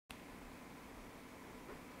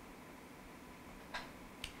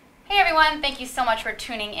everyone, thank you so much for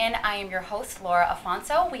tuning in. I am your host, Laura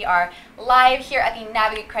Afonso. We are live here at the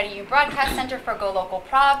Navigate Credit Union Broadcast Center for GoLocal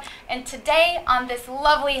Prov. And today, on this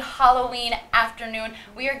lovely Halloween afternoon,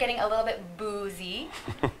 we are getting a little bit boozy.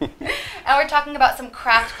 And we're talking about some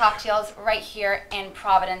craft cocktails right here in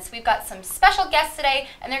Providence. We've got some special guests today,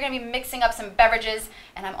 and they're going to be mixing up some beverages.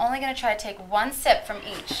 And I'm only going to try to take one sip from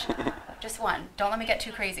each. Just one. Don't let me get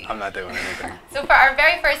too crazy. I'm not doing anything. So for our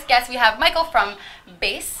very first guest, we have Michael from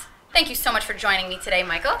BASE. Thank you so much for joining me today,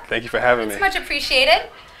 Michael. Thank you for having me. It's much appreciated.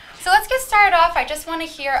 So let's get started off. I just want to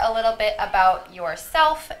hear a little bit about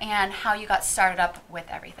yourself and how you got started up with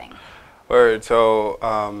everything. Word. So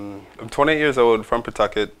I'm 28 years old, from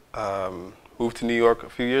Pawtucket. Moved to New York a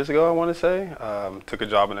few years ago, I want to say. Took a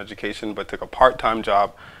job in education, but took a part-time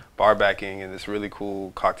job bar backing in this really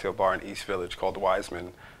cool cocktail bar in East Village called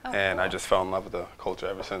Wiseman. Oh, and cool. I just fell in love with the culture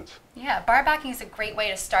ever since. Yeah, bar backing is a great way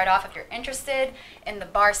to start off if you're interested in the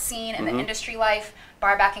bar scene and the industry life.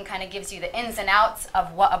 Bar backing kind of gives you the ins and outs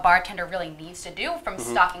of what a bartender really needs to do, from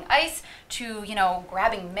stocking ice to, you know,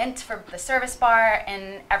 grabbing mint for the service bar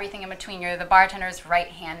and everything in between. You're the bartender's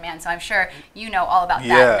right-hand man, so I'm sure you know all about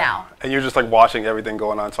that now. And you're just like watching everything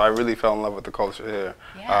going on, so I really fell in love with the culture here.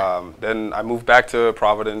 Yeah. Then I moved back to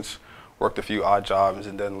Providence, worked a few odd jobs,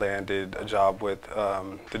 and then landed a job with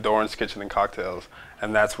the Doran's Kitchen and Cocktails,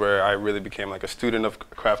 and that's where I really became like a student of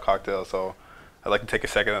craft cocktails. So I'd like to take a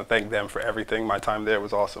second and thank them for everything. My time there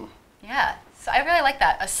was awesome. Yeah, so I really like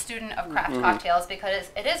that, a student of craft cocktails, because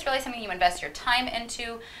it is really something you invest your time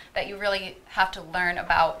into, that you really have to learn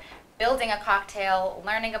about building a cocktail,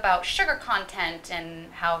 learning about sugar content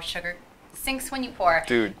and how sugar sinks when you pour.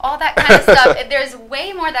 Dude. All that kind of stuff. There's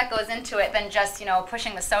way more that goes into it than just, you know,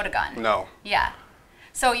 pushing the soda gun. No. Yeah.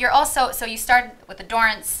 So you're also, so you started with the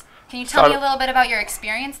Dorrance. Can you tell me a little bit about your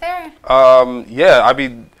experience there? Yeah, I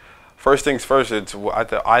mean, first things first,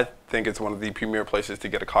 I think it's one of the premier places to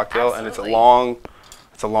get a cocktail. Absolutely. And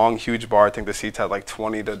it's a long, huge bar. I think the seats had like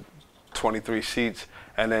 20 to 23 seats.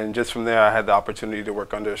 And then just from there, I had the opportunity to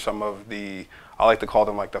work under some of the, I like to call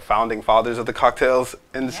them like the founding fathers of the cocktails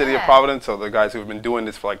in the city of Providence. So the guys who have been doing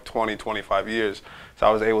this for like 20, 25 years. So I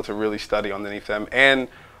was able to really study underneath them, and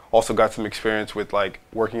also got some experience with like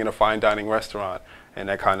working in a fine dining restaurant, and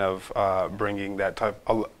that kind of bringing that type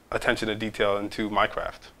of attention to detail into my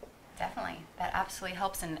craft. Definitely. That absolutely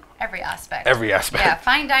helps in every aspect. Every aspect. Yeah,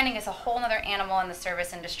 fine dining is a whole other animal in the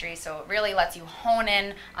service industry, so it really lets you hone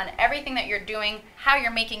in on everything that you're doing, how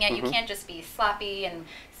you're making it. You can't just be sloppy and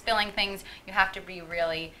spilling things. You have to be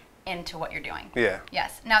really into what you're doing. Yeah.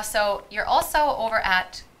 Yes. Now, so you're also over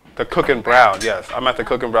at the Cook and Brown. Yes, I'm at the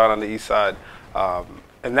Cook and Brown on the east side.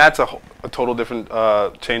 And that's a total different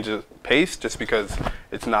change of pace, just because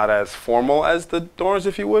it's not as formal as the Doors,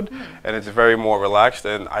 if you would, and it's very more relaxed.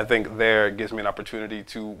 And I think there it gives me an opportunity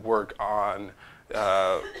to work on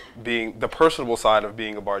being the personable side of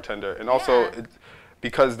being a bartender, and also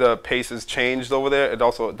because the pace has changed over there,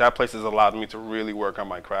 that place has allowed me to really work on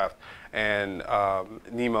my craft. And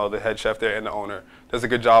Nemo, the head chef there and the owner, does a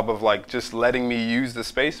good job of like just letting me use the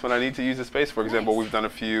space when I need to use the space. For example, we've done a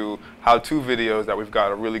few how-to videos that we've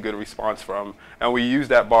got a really good response from, and we use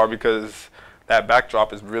that bar because that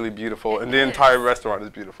backdrop is really beautiful, and the entire restaurant is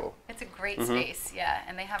beautiful. It's a great space, yeah,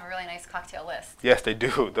 and they have a really nice cocktail list. Yes, they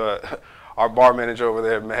do. Our bar manager over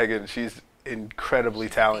there, Megan, she's incredibly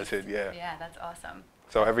talented. Yeah. Yeah, that's awesome.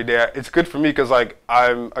 So every day, it's good for me because like I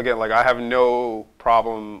have no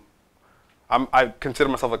problem. I consider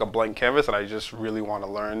myself like a blank canvas, and I just really want to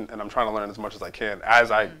learn, and I'm trying to learn as much as I can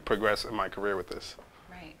as I progress in my career with this.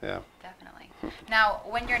 Right. Yeah. Definitely. Now,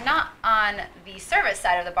 when you're not on the service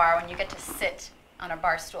side of the bar, when you get to sit on a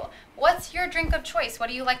bar stool, what's your drink of choice? What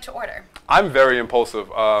do you like to order? I'm very impulsive.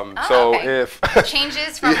 So if it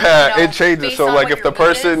changes from it changes. So like if the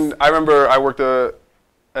person, I remember I worked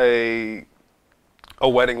a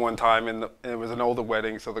wedding one time, and it was an older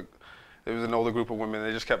wedding, so it was an older group of women.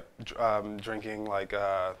 They just kept drinking like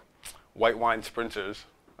white wine sprinters.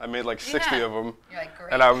 I made like 60 of them. You're like,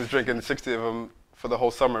 great. And I was drinking 60 of them for the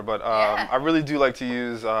whole summer. But I really do like to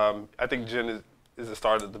use, I think gin is the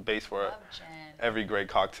start of the base for every great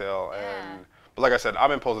cocktail. But like I said,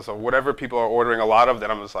 I'm impulsive, so whatever people are ordering a lot of, then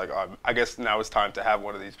I'm just like, I guess now it's time to have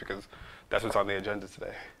one of these because that's what's on the agenda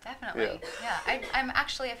today. Definitely, yeah. I'm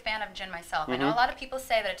actually a fan of gin myself. I know a lot of people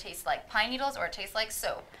say that it tastes like pine needles or it tastes like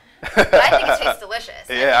soap. But I think it tastes delicious.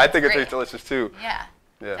 Yeah, I think it tastes delicious too. Yeah,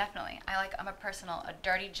 definitely. I'm a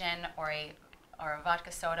dirty gin or a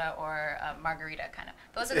vodka soda or a margarita kind of.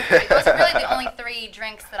 Those are really the only three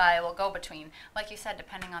drinks that I will go between. Like you said,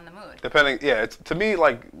 depending on the mood. It's to me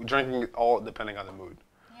like drinking all depending on the mood.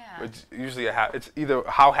 Yeah. Yeah. It's usually it's either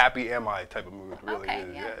how happy am I type of mood, really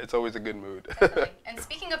is. Yeah. Yeah, it's always a good mood. And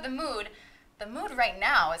speaking of the mood right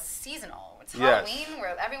now is seasonal. It's Yes. Halloween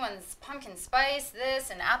where everyone's pumpkin spice, this,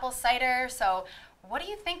 and apple cider. So what do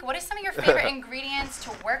you think? What are some of your favorite ingredients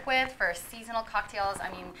to work with for seasonal cocktails?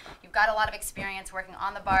 I mean, you've got a lot of experience working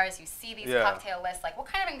on the bars. You see these cocktail lists. Like, what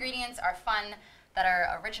kind of ingredients are fun that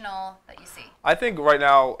are original that you see? I think right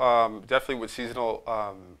now, definitely with seasonal,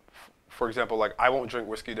 for example, like I won't drink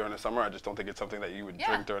whiskey during the summer. I just don't think it's something that you would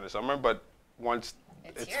drink during the summer. But once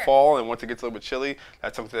it's fall and once it gets a little bit chilly,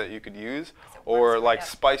 that's something that you could use. Or like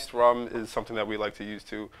spiced rum is something that we like to use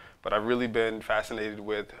too. But I've really been fascinated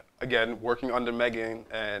with, again, working under Megan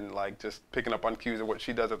and like just picking up on cues of what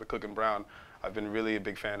she does at the Cook and Brown. I've been really a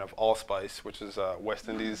big fan of allspice, which is West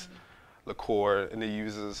Indies liqueur, and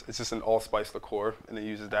it's just an allspice liqueur, and it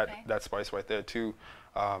uses that spice right there too.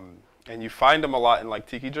 And you find them a lot in like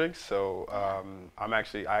tiki drinks, so I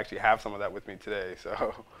actually have some of that with me today.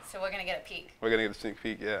 So we're gonna get a peek. We're gonna get a sneak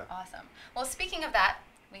peek, yeah. Awesome. Well, speaking of that,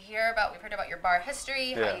 we've heard about your bar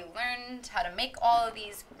history, how you learned how to make all of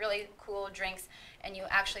these really cool drinks, and you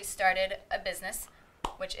actually started a business,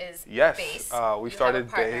 which is BASE. We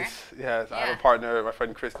started BASE. Yes, I have a partner, my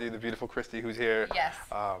friend Christy, the beautiful Christy, who's here. Yes.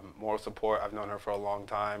 Moral support. I've known her for a long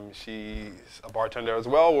time. She's a bartender as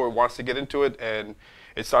well, or wants to get into it, and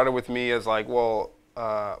it started with me as like,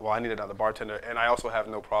 I need another bartender, and I also have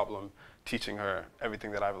no problem teaching her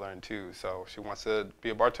everything that I've learned too. So if she wants to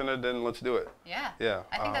be a bartender, then let's do it. Yeah. Yeah.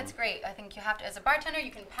 I think that's great. I think you have to, as a bartender,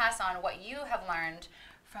 you can pass on what you have learned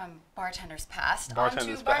from bartenders past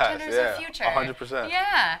onto bartenders of future. 100%.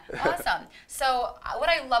 Yeah, awesome. So what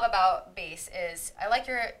I love about BASE is, I like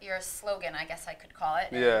your slogan, I guess I could call it.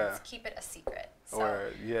 It's keep it a secret. So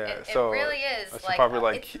it really is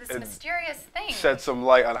like it's this mysterious thing. Shed some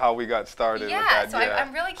light on how we got started. Yeah, with that. So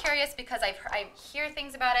I'm really curious because I hear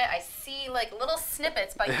things about it. I see like little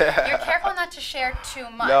snippets, but you're careful not to share too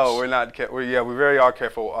much. No, we're not. We very are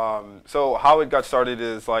careful. So how it got started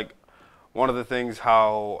is like, one of the things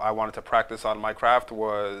how I wanted to practice on my craft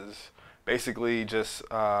was basically just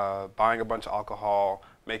buying a bunch of alcohol,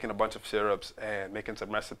 making a bunch of syrups, and making some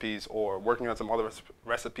recipes, or working on some other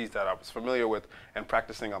recipes that I was familiar with and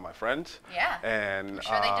practicing on my friends. Yeah, and I'm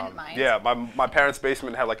sure they didn't mind. Yeah, my parents'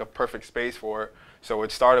 basement had like a perfect space for it, so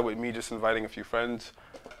it started with me just inviting a few friends,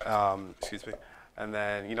 excuse me, and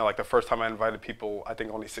then, like the first time I invited people, I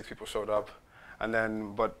think only 6 people showed up, and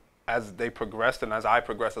then, but as they progressed and as I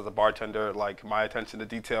progressed as a bartender, like my attention to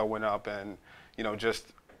detail went up, and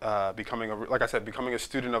just becoming a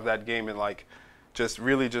student of that game, and like just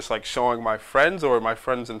like showing my friends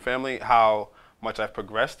and family how much I've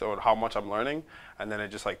progressed or how much I'm learning, and then it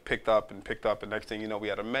just like picked up, and next thing you know we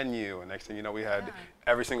had a menu, and next thing you know we had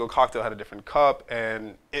every single cocktail had a different cup,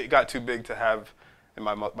 and it got too big to have in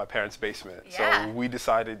my parents' basement. Yeah. So we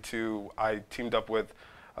decided I teamed up with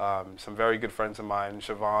some very good friends of mine,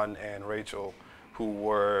 Siobhan and Rachel, who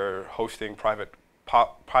were hosting private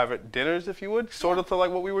dinners, if you would, sort of to like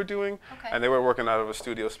what we were doing. Okay. And they were working out of a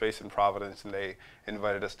studio space in Providence, and they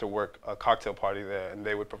invited us to work a cocktail party there, and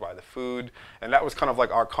they would provide the food. And that was kind of like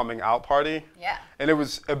our coming out party. Yeah. And it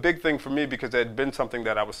was a big thing for me because it had been something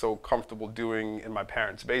that I was so comfortable doing in my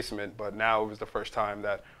parents' basement, but now it was the first time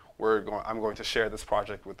that I'm going to share this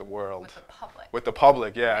project with the world. With the public. With the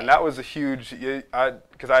public, yeah. Right. And that was a huge,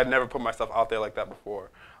 because I had never put myself out there like that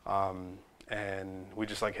before. And we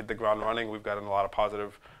just like hit the ground running. We've gotten a lot of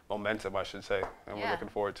positive momentum, I should say, and we're looking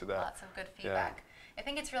forward to that. Lots of good feedback. I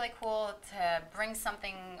think it's really cool to bring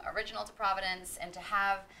something original to Providence and to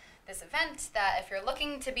have this event that if you're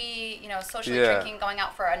looking to be, socially drinking, going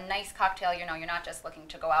out for a nice cocktail, you're not just looking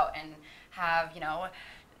to go out and have,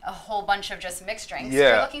 a whole bunch of just mixed drinks.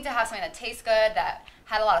 Yeah. You're looking to have something that tastes good, that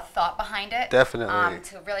had a lot of thought behind it. Definitely.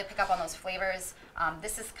 To really pick up on those flavors.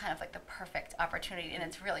 This is kind of like the perfect opportunity, and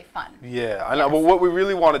it's really fun. Yeah, I know. But what we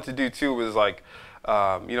really wanted to do too was like, we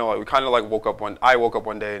kind of like I woke up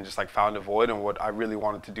one day and just like found a void, and what I really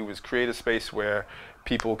wanted to do was create a space where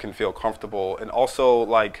people can feel comfortable, and also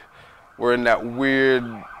like we're in that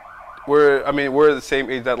weird. We're the same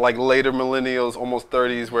age that like later millennials, almost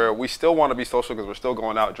 30s, where we still want to be social because we're still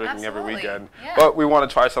going out drinking every weekend. Yeah. But we want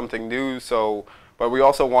to try something new. But I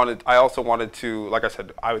also wanted to, like I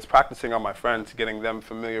said, I was practicing on my friends, getting them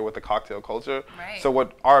familiar with the cocktail culture. Right. So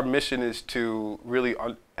what our mission is to really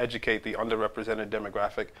educate the underrepresented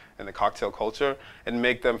demographic in the cocktail culture and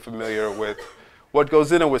make them familiar with what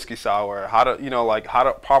goes in a whiskey sour, how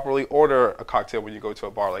to properly order a cocktail when you go to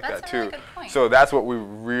a bar like that too. Really good point. So that's what we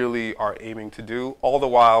really are aiming to do. All the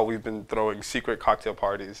while we've been throwing secret cocktail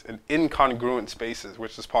parties in incongruent spaces,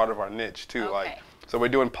 which is part of our niche too. Okay. So we're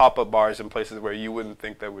doing pop-up bars in places where you wouldn't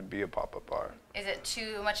think there would be a pop-up bar. Is it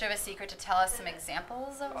too much of a secret to tell us some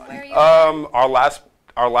examples of where you Our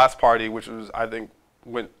last party, which was, I think,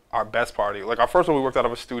 our best party. Like our first one, we worked out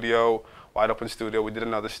of a studio, wide open studio. We did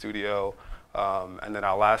another studio, and then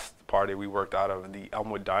our last party, we worked out of the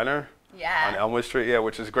Elmwood Diner. Yeah. On Elmwood Street, yeah,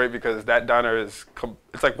 which is great because that diner it's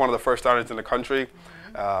like one of the first diners in the country,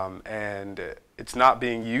 and it's not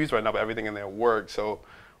being used right now, but everything in there works. So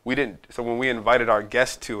when we invited our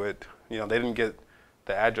guests to it, they didn't get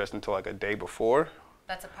the address until like a day before.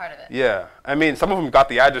 That's a part of it. Yeah, I mean, some of them got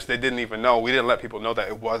the address they didn't even know. We didn't let people know that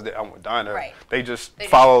it was the Elmwood Diner. Right. They just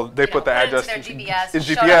followed. They put the address in GPS,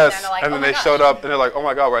 and then they showed up and they're like, "Oh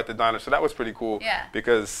my God, we're at the diner." So that was pretty cool. Yeah.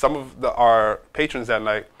 Because some of our patrons that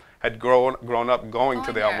night had grown up going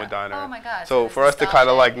to the Elmwood Diner. Oh my God. So for us to kind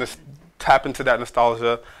of like tap into that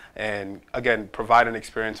nostalgia and again provide an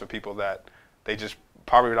experience for people that they just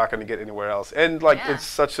probably not going to get anywhere else. And like it's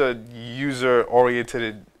such a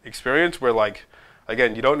user-oriented experience where like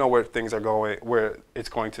again you don't know where things are going, where it's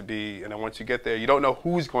going to be, and then once you get there, you don't know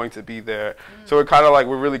who's going to be there. So we're kind of like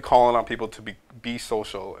we're really calling on people to be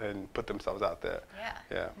social and put themselves out there. Yeah.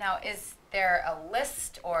 Yeah. Now is there a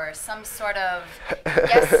list or some sort of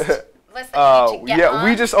guest list that you need to get on?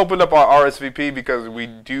 We just opened up our RSVP because we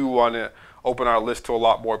do want to open our list to a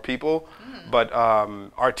lot more people. But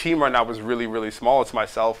our team right now is really, really small. It's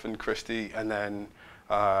myself and Christy, and then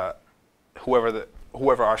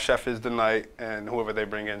whoever our chef is tonight and whoever they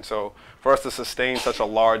bring in. So for us to sustain such a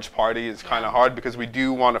large party is kind of hard because we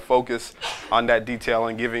do want to focus on that detail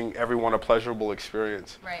and giving everyone a pleasurable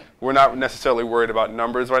experience. Right. We're not necessarily worried about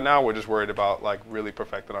numbers right now. We're just worried about like really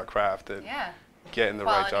perfecting our craft and getting the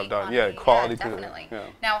right job done. Quality. Definitely. Yeah.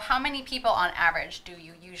 Now, how many people on average do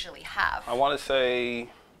you usually have? I want to say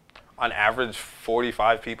on average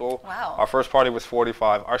 45 people. Wow. Our first party was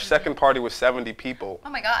 45. Our second party was 70 people. Oh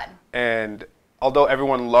my God. And although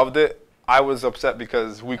everyone loved it, I was upset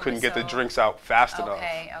because we couldn't get the drinks out fast enough.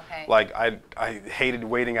 Okay. Like I hated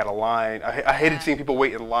waiting at a line. I hated seeing people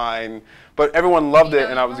wait in line. But everyone loved it,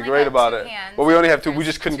 and I was great about it. But we only have two. We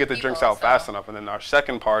just couldn't get the drinks out fast enough. And then our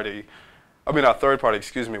third party,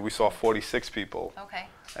 we saw 46 people. Okay.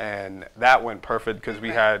 And that went perfect because we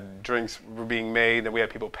had drinks were being made, and we had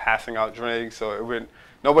people passing out drinks. So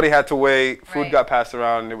nobody had to wait. Food got passed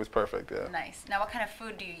around, and it was perfect. Yeah. Nice. Now, what kind of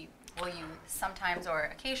food will you sometimes or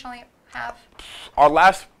occasionally have? Our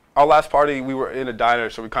last party, we were in a diner,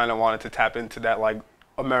 so we kind of wanted to tap into that like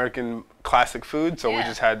American classic food. So we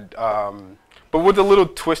just had, but with a little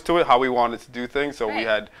twist to it, how we wanted to do things. So we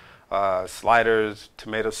had sliders,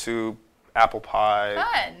 tomato soup, apple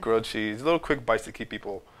pie, grilled cheese, little quick bites to keep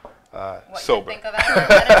people sober. What you think of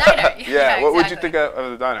at a diner. Yeah, what would you think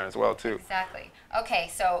of the diner as well, too? Exactly. Okay,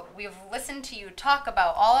 so we've listened to you talk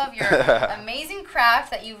about all of your amazing craft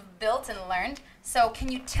that you've built and learned. So can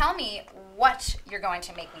you tell me what you're going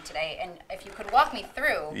to make me today? And if you could walk me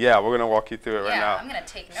through. Yeah, we're going to walk you through it right now. I'm going to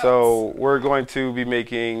take notes. So we're going to be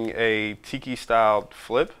making a tiki-styled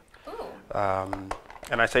flip. Ooh.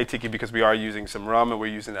 And I say tiki because we are using some rum and we're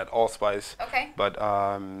using that allspice. Okay. But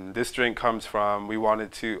this drink comes from,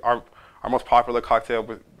 our most popular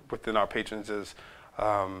cocktail within our patrons is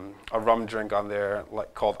a rum drink on there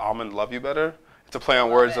called Almond Love You Better. It's a play on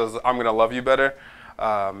words as I'm going to love you better.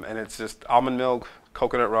 And it's just almond milk,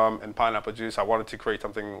 coconut rum, and pineapple juice. I wanted to create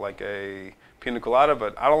something like a pina colada,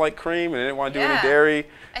 but I don't like cream and I didn't want to do any dairy.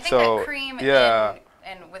 I think that cream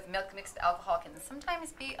and with milk mixed alcohol can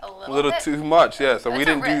sometimes be a little bit too much, yeah. So we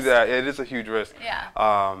didn't do that. It is a huge risk. Yeah.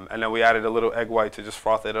 And then we added a little egg white to just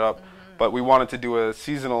froth it up. But we wanted to do a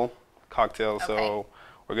seasonal cocktail, so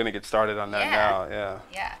we're going to get started on that now. Yeah.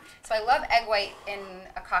 Yeah. So I love egg white in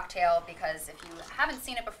a cocktail because if you haven't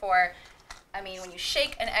seen it before, I mean, when you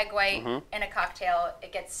shake an egg white in a cocktail,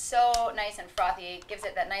 it gets so nice and frothy. It gives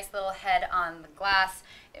it that nice little head on the glass.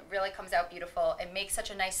 It really comes out beautiful. It makes such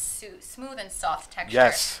a nice, smooth and soft texture.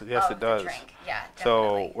 Yes, it does. The drink. Yeah,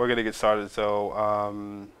 definitely. So we're gonna get started.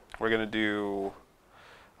 So we're gonna do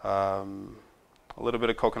a little bit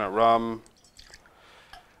of coconut rum.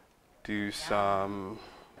 Do some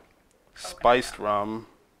spiced rum.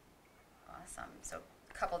 Awesome. So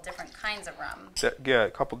a couple different kinds of rum. Yeah, a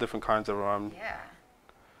couple different kinds of rum. Yeah.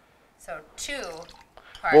 So 2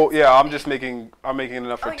 parts. Well, yeah, I'm making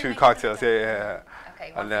enough for 2 cocktails. Yeah.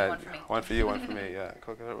 Okay, one for me. One for you, one for me. Yeah,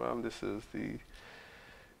 coconut rum. This is the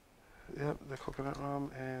coconut rum,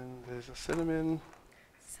 and there's a cinnamon.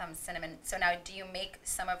 Some cinnamon. So now, do you make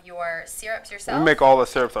some of your syrups yourself? We make all the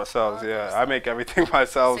syrups ourselves. I make everything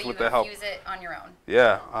myself with the help. So you infuse it on your own.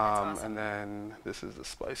 Yeah. That's awesome. And then this is the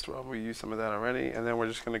spiced rum. We use some of that already, and then we're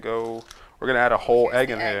we're gonna add a whole Here's egg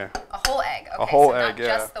the in here. A whole egg. Okay, A whole so egg, not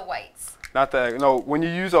yeah. just the whites. Not the egg. No, when you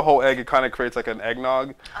use a whole egg, it kind of creates like an eggnog,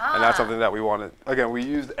 and that's Ah. something that we wanted. Again, we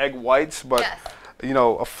used egg whites, but Yes. you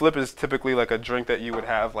know, a flip is typically like a drink that you would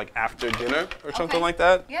have like after dinner or something like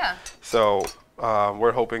that. Yeah. So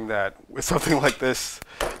we're hoping that with something like this,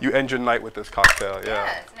 you end your night with this cocktail. Yeah.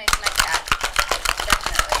 Yeah, it's a nice nightcap.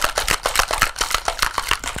 Definitely.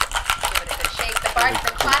 Give it a good shake. The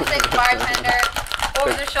classic bartender,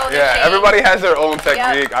 over the shoulder Yeah, shake. everybody has their own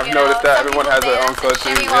technique. Yep, I've you know, noticed that some everyone people has their own dance and clutches.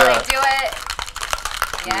 shimmy while Yeah. they do it.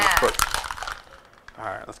 Yeah. All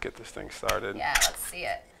right, let's get this thing started. Yeah, let's see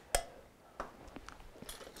it.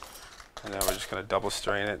 And then we're just gonna double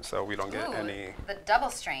strain it so we don't get Ooh, any. the double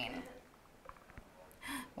strain.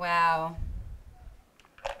 Wow.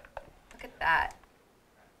 Look at that.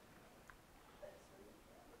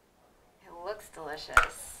 It looks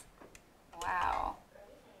delicious. Wow.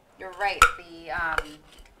 You're right. The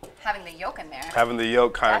having the yolk in there. Having the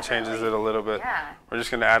yolk kind of Definitely. changes it a little bit. Yeah. We're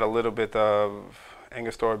just gonna add a little bit of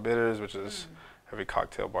Angostura bitters, which is every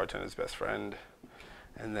cocktail bartender's best friend,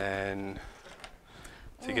 and then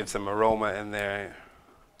to get some aroma in there,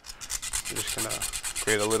 we're just gonna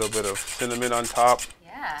create a little bit of cinnamon on top.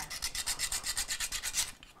 Yeah.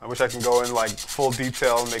 I wish I can go in like full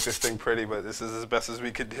detail and make this thing pretty, but this is as best as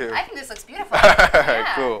we could do. I think this looks beautiful.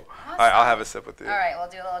 Yeah. Cool. Awesome. All right, I'll have a sip with you. All right, we'll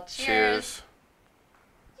do a little cheers. Cheers.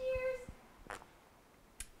 Cheers.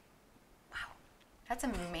 Wow, that's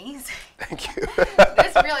amazing. Thank you.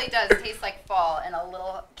 This really does taste like fall in a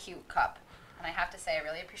little cute cup. And I have to say, I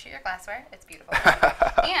really appreciate your glassware. It's beautiful.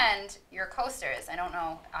 And your coasters. I don't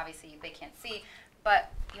know, obviously they can't see,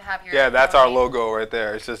 but you have your... Yeah, that's our logo right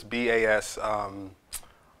there. It's just BAS.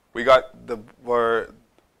 We got the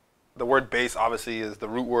word base obviously is the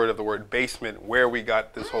root word of the word basement, where we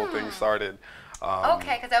got this whole thing started.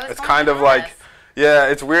 Okay, because I was it's going kind to of like, ask. yeah,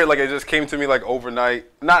 it's weird. Like it just came to me like overnight.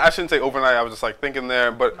 Not, I shouldn't say overnight. I was just like thinking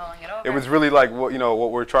there, but Mulling it over. it was really like what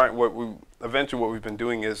we've been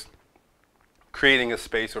doing is creating a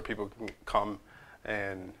space where people can come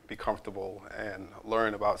and be comfortable and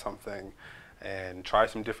learn about something and try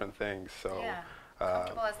some different things. So. Yeah.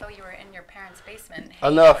 Comfortable as though you were in your parents' basement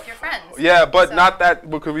hanging out Enough. with your friends. Yeah, but So- not that,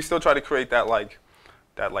 because we still try to create that like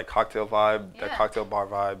cocktail vibe, that Yeah. cocktail bar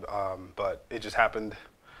vibe. But it just happened.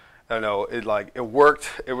 I don't know. It worked.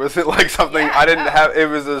 It wasn't like something Yeah, I didn't no. have. It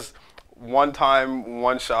was just one time,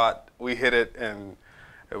 one shot. We hit it, and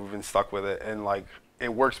we've been stuck with it. And like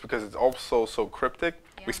it works because it's also so cryptic.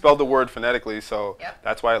 Yeah. We spelled the word phonetically, so Yep.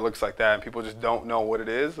 that's why it looks like that. And people just don't know what it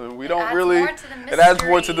is, and we don't adds really. more to the It adds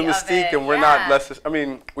more to the mystery of mystique, it, and we're yeah. not less. I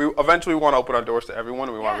mean, we eventually want to open our doors to everyone,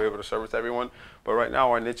 and we want to Yeah. be able to service everyone. But right now,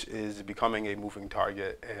 our niche is becoming a moving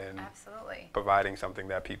target and Absolutely. providing something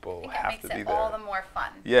that people I think it have makes to be it there. all the more fun.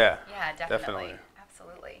 Yeah. Yeah, definitely. Definitely.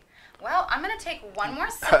 Absolutely. Well, I'm going to take one more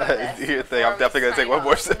sip of this. Do your thing. before I'm definitely we gonna take sign one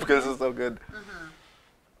more off. sip because it's so good.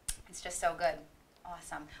 It's just so good.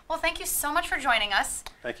 Awesome. Well, thank you so much for joining us.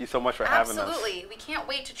 Thank you so much for having us. Absolutely. We can't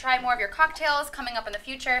wait to try more of your cocktails coming up in the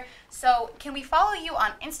future. So can we follow you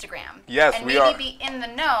on Instagram? Yes, and we maybe are. be in the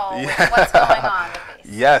know Yeah. with what's going on with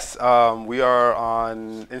this. Yes, we are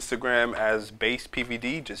on Instagram as Base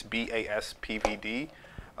PVD, just BAS PVD.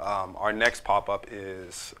 Our next pop-up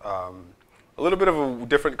is a little bit of a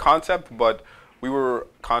different concept, but we were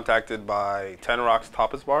contacted by Ten Rocks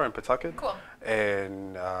Tapas Bar in Pawtucket. Cool.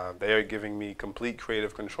 And they are giving me complete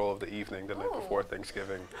creative control of the evening the night Ooh. before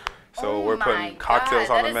Thanksgiving. So Oh we're my putting cocktails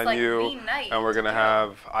God, on that the is like menu, the night and we're gonna to do.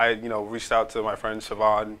 have. I reached out to my friend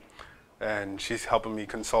Siobhan, and she's helping me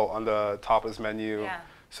consult on the tapas menu. Yeah.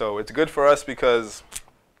 So it's good for us because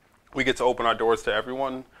we get to open our doors to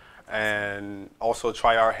everyone, and also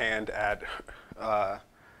try our hand at.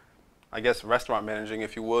 I guess restaurant managing,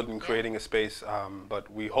 if you would, and creating a space.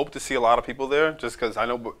 But we hope to see a lot of people there, just because I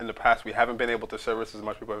know in the past we haven't been able to service as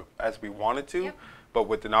much people as we wanted to. Yep. But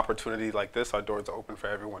with an opportunity like this, our doors are open for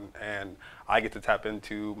everyone, and I get to tap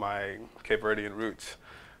into my Cape Verdean roots.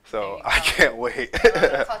 There So you I go. can't wait. A little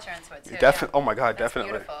bit of culture into it too. Definitely. Oh my God, That's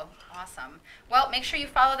definitely. beautiful. Awesome. Well, make sure you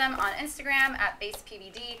follow them on Instagram at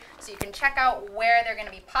BasePVD so you can check out where they're going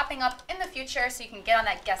to be popping up in the future so you can get on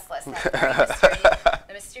that guest list, that very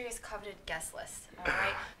the mysterious coveted guest list. All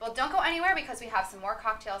right. Well, don't go anywhere because we have some more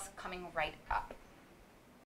cocktails coming right up.